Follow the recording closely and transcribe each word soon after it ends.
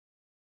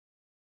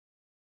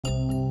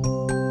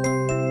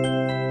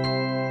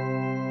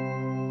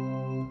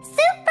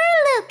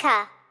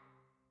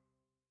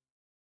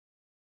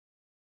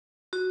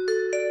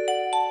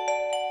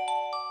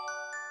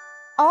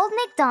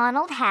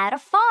McDonald had a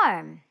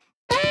farm.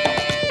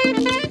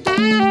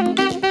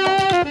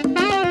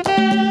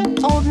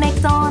 Old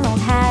MacDonald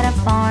had a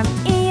farm,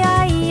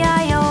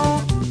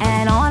 E-I-E-I-O.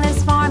 And on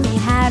his farm he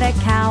had a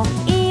cow,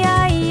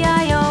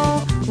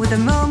 E-I-E-I-O. With a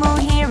moo-moo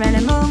here and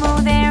a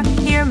moo-moo there,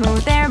 here moo,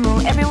 there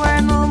moo, everywhere